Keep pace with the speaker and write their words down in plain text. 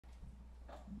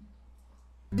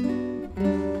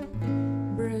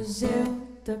Brazil,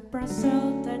 the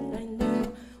Brazil that I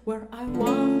knew, where I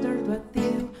wandered with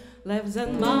you, lives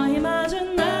in my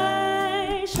imagination,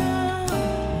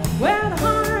 where the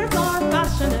hearts are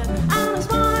passionate and a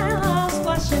smile is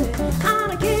flashing it,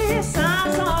 and a kiss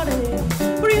has started it,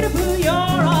 for you to put your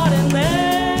heart in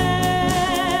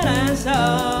there. And so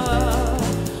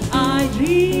I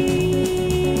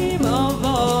dream of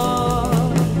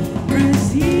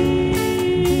Brazil,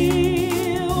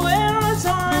 where it's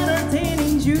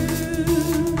entertaining you.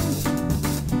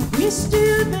 We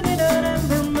stood beneath an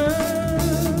ember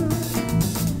moon,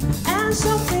 and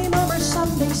so came over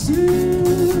something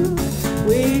soon.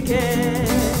 We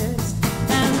kissed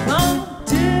and come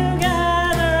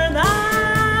together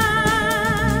then.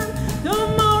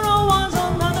 Tomorrow was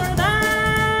another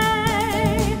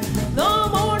day. The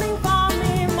morning found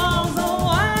me miles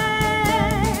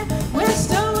away, with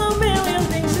still a million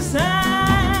things to say.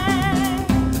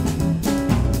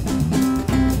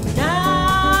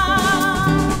 Now,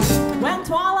 when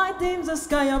twilight dims the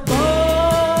sky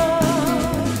above,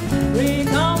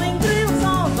 recalling thrills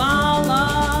of our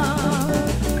love,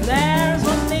 there's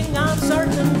one thing I'm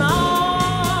certain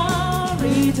of: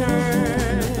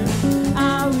 return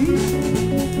I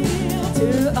will to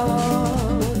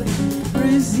old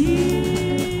Brazil.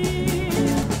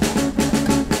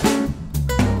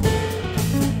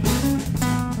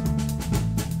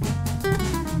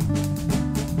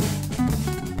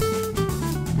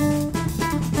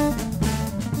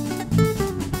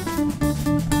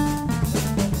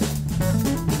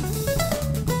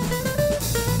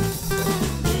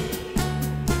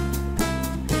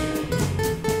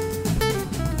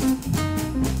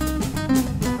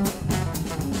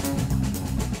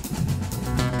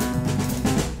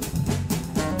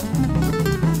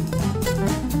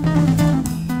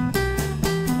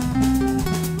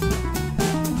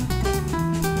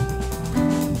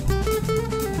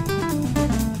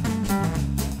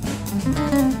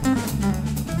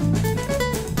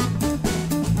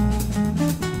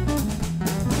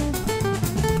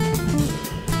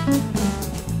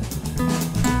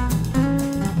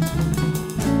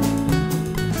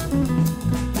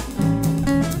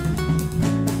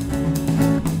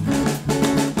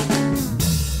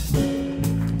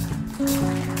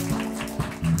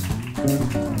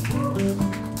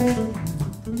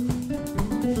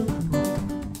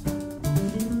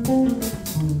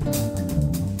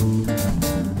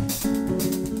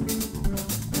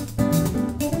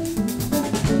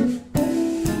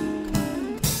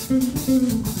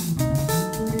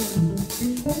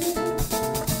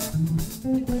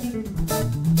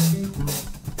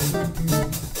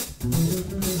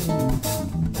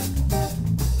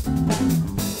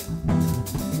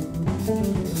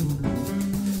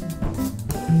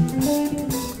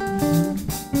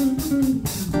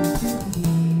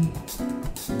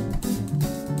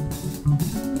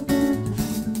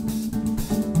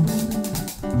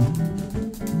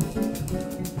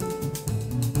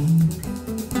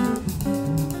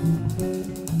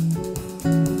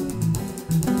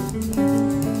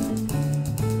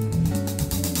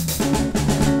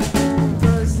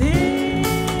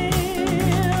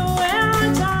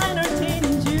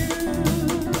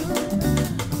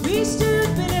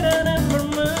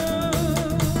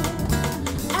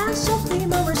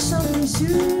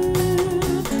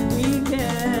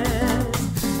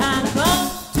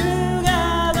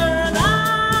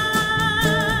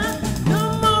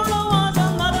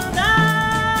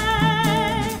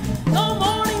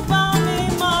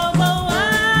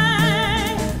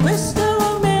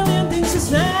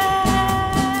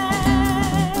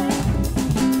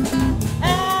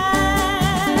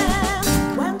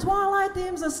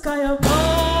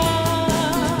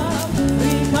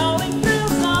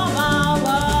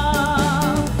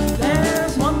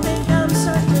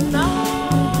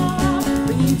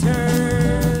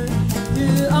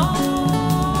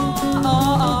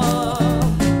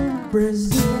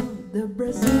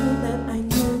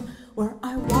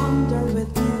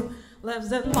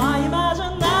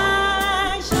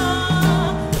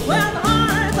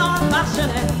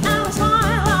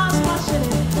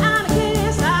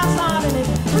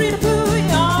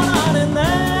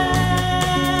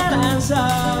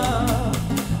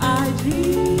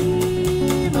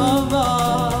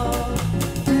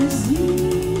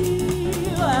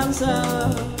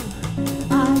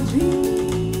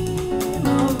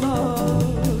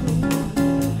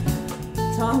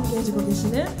 해주고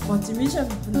계시는 멋진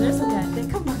뮤지션분들 소개할 때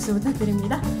큰 박수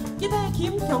부탁드립니다. 기타의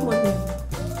김경모님,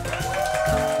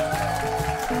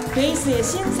 베이스의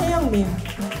신세영님,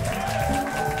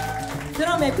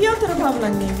 드럼의 피오트르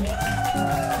파블락님,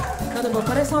 저는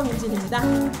보컬의 서민진입니다.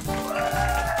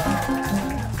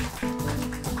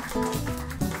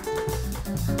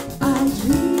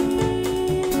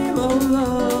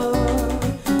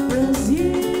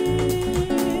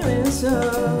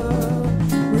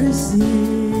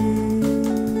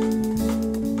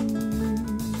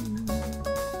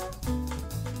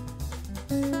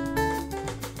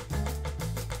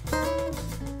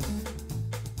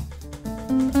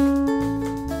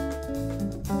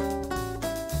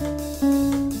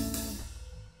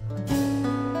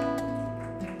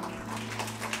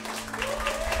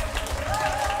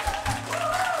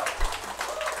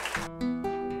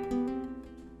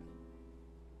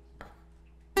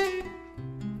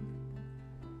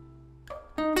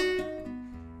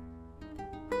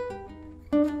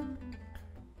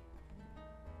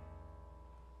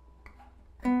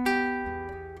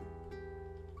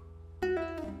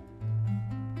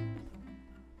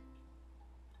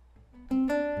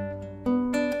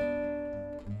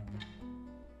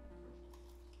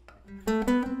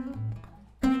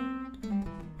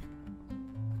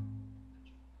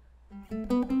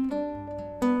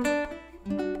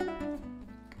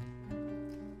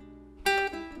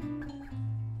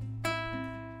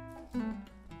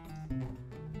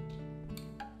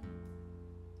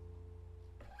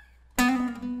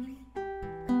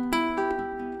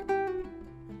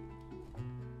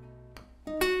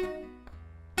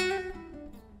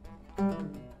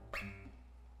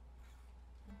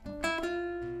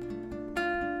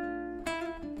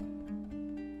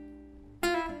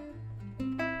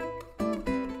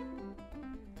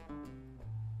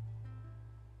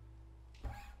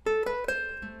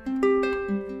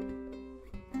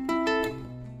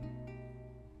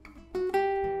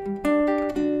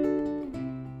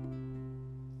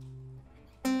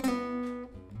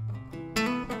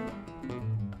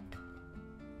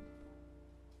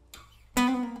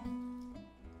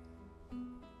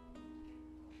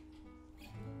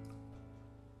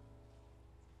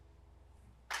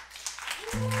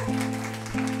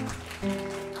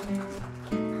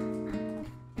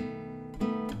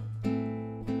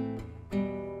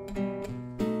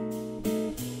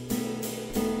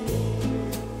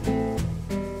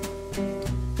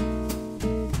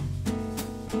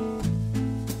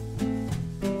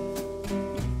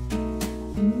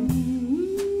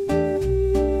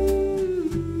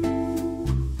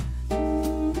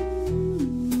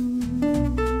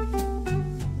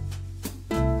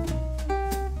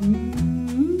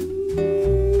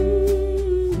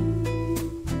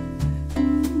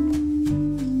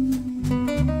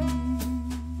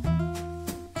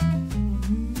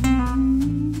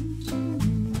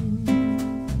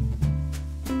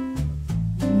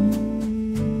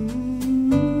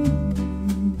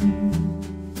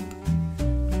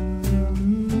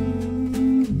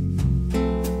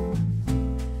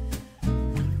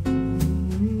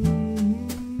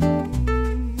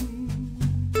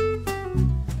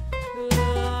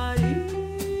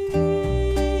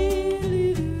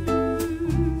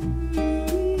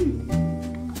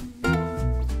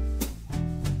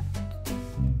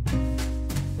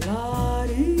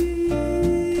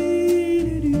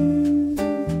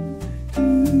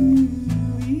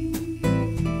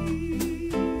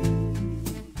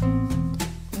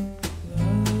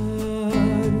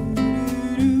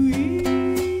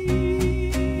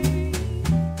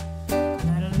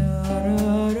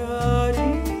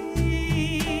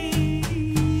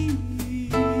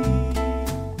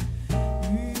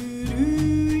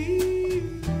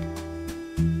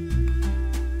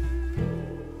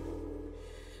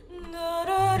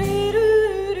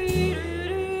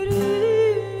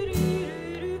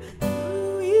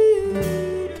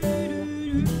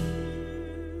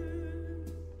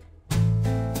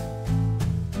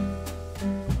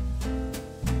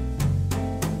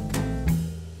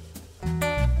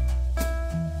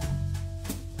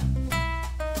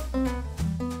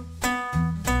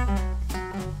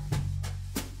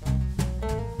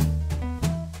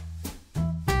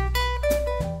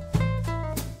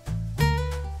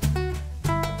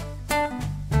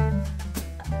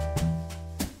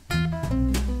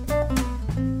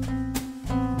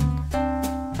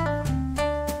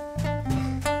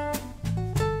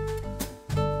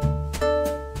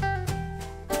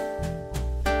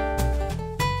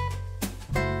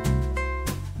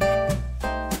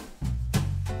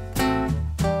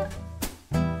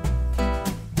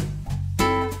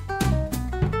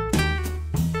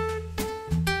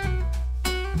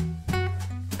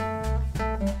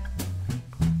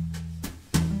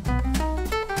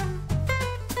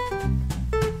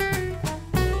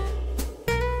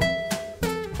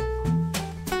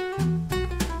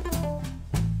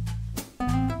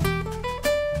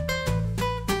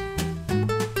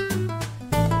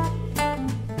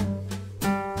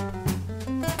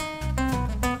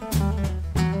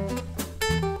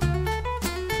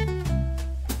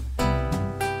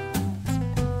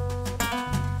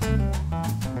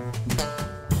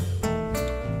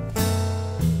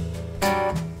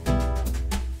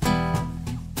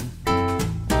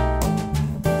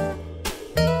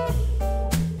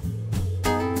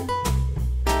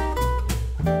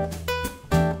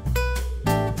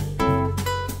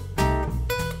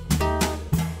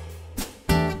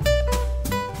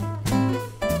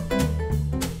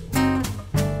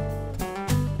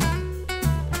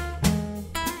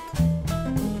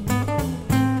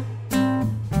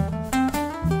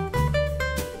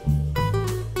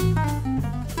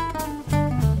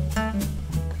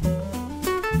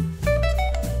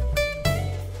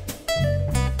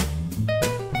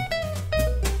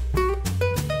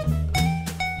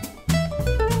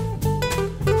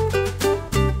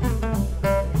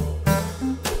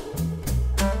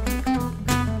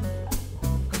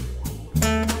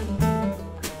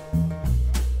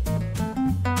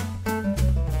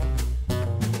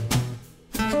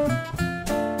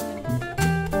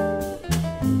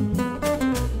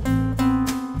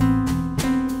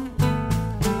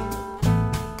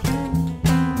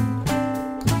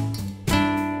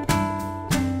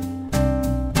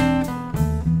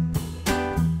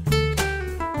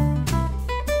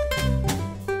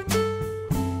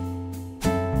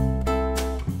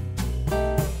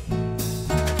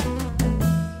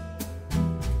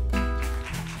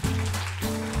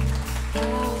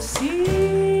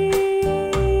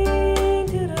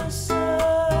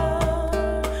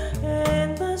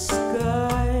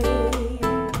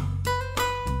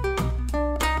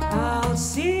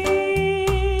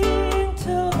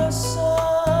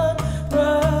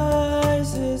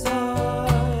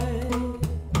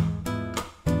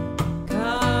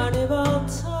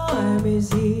 time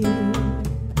is here,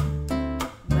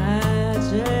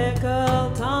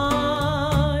 magical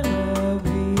time of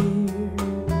year,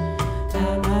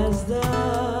 and as the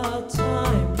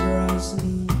time draws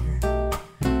near,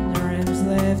 dreams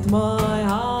lift my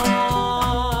heart.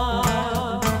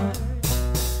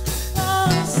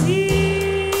 I'll sing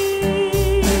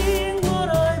what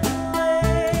I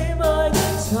play my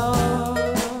guitar.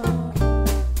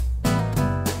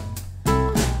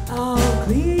 I'll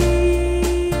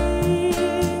cling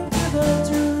to the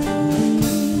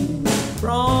dream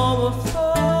from afar.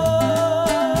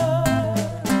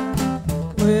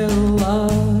 Will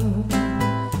love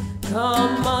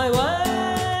come my way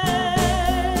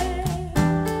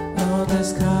on this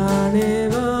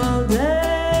carnival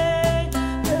day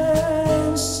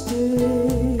and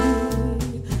stay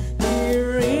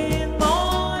here in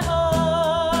my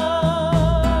heart?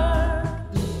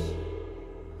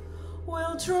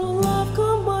 Will true love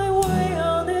come my way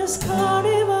on this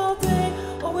carnival day,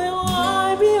 or will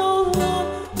I be alone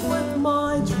with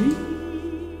my dream?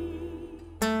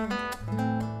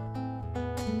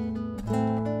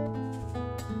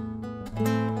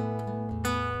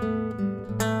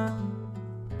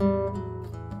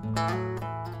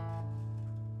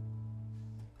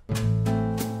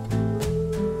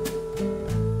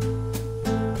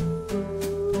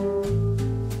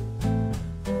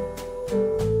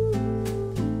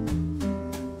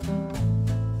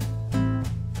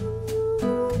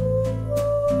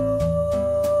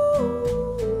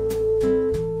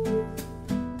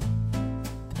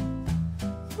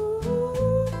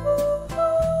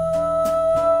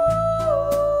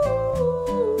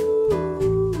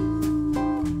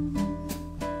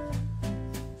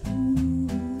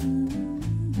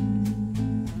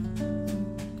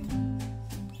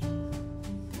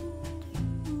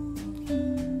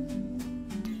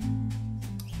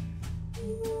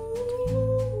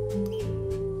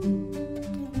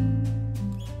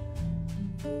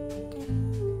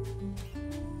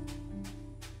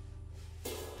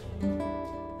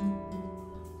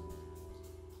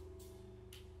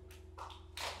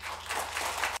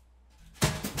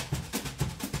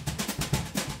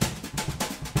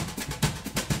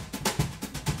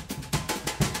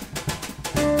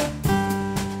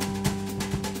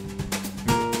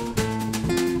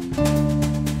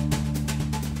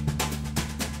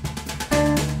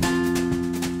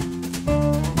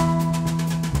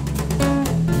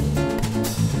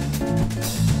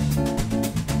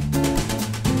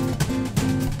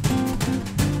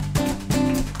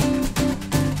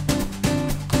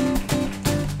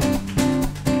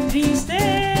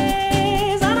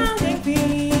 Tristeza não tem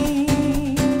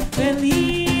fim,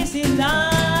 felicidade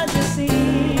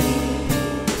sim.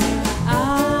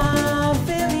 A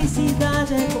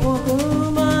felicidade é como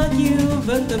uma que o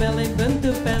vento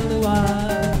vento pelo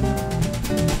ar.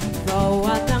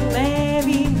 Voa tão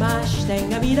leve, mas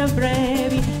tem a vida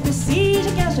breve, precisa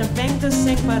que haja vento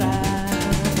sem parar.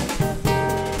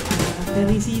 A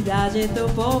felicidade é tão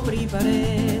pobre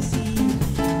parece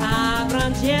a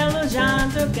grande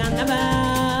elogiando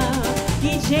carnaval.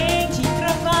 E gente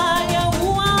trabalha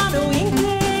o ano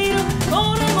inteiro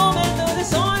por um momento de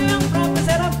sonho próprio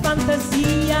ser a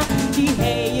fantasia de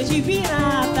rei e de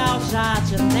pirata ao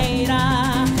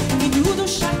jardineira, e tudo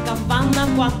chacava na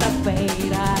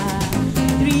quarta-feira.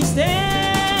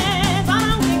 Tristeza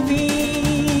não tem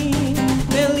fim,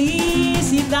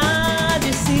 felicidade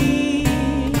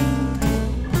sim.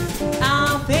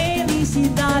 A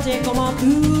felicidade é como a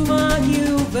pluma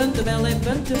que o vento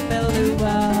pelo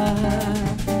ar.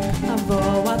 A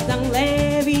voa tão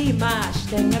leve, mas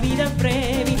tem a vida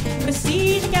breve,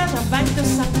 precisa que haja vento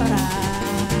sem parar.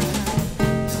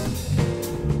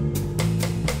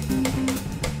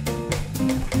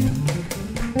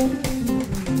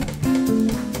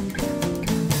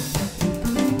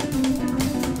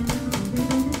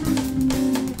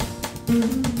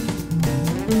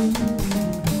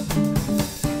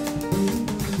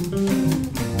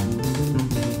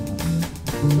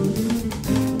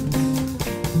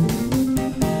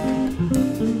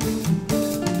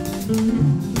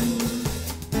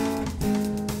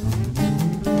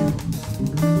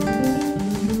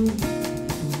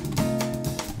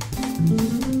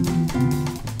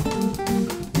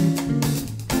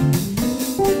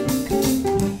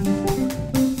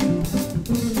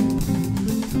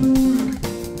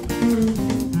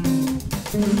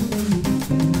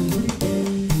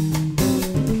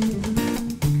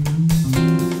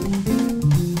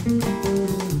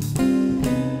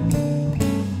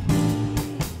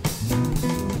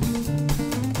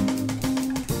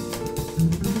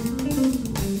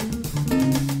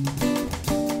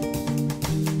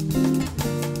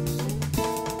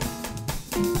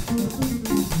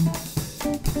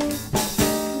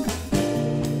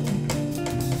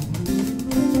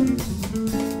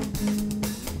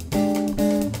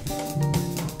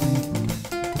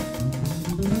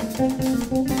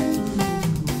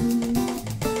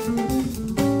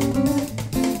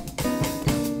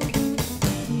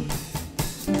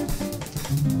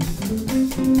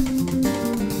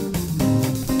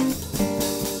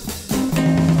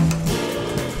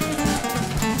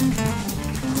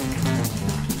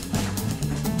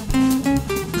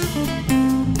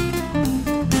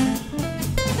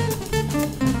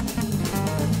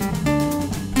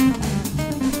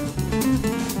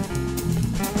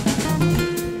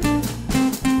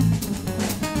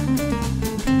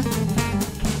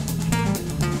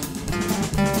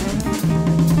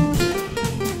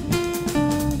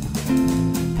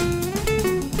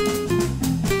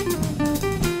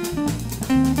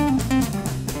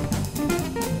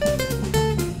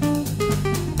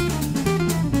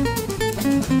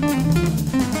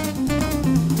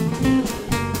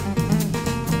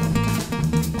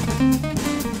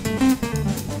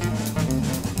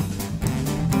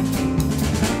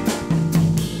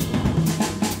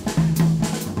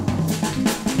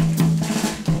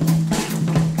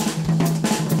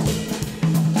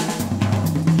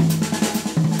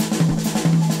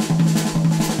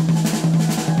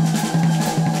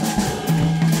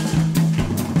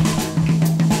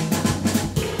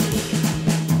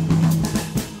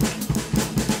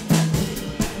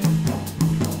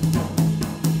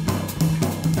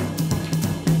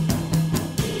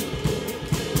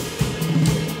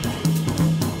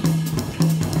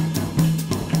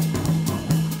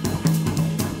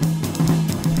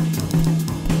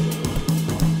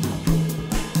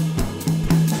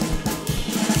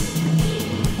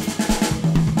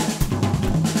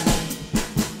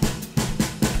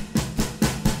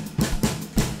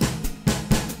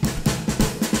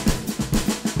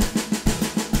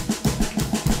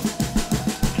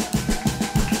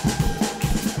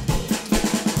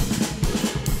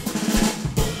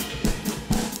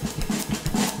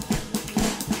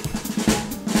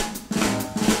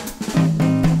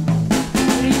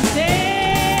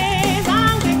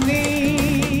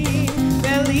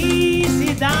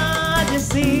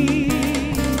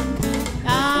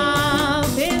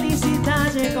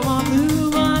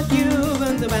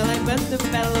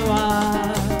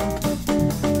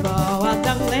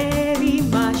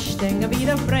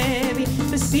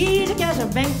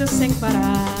 vento sem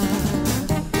parar.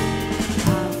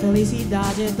 A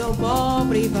felicidade do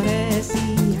pobre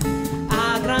parecia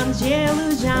a grande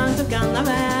ilusão do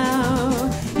carnaval.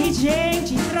 E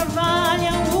gente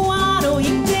trabalha o ano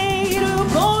inteiro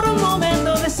por um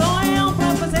momento de sonho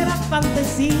pra fazer a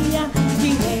fantasia de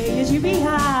ideia de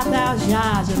virada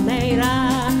já janeira.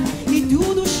 E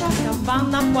tudo já acaba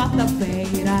na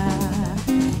quarta-feira.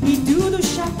 E tudo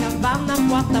já acaba na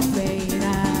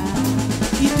quarta-feira.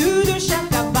 E tudo já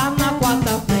acaba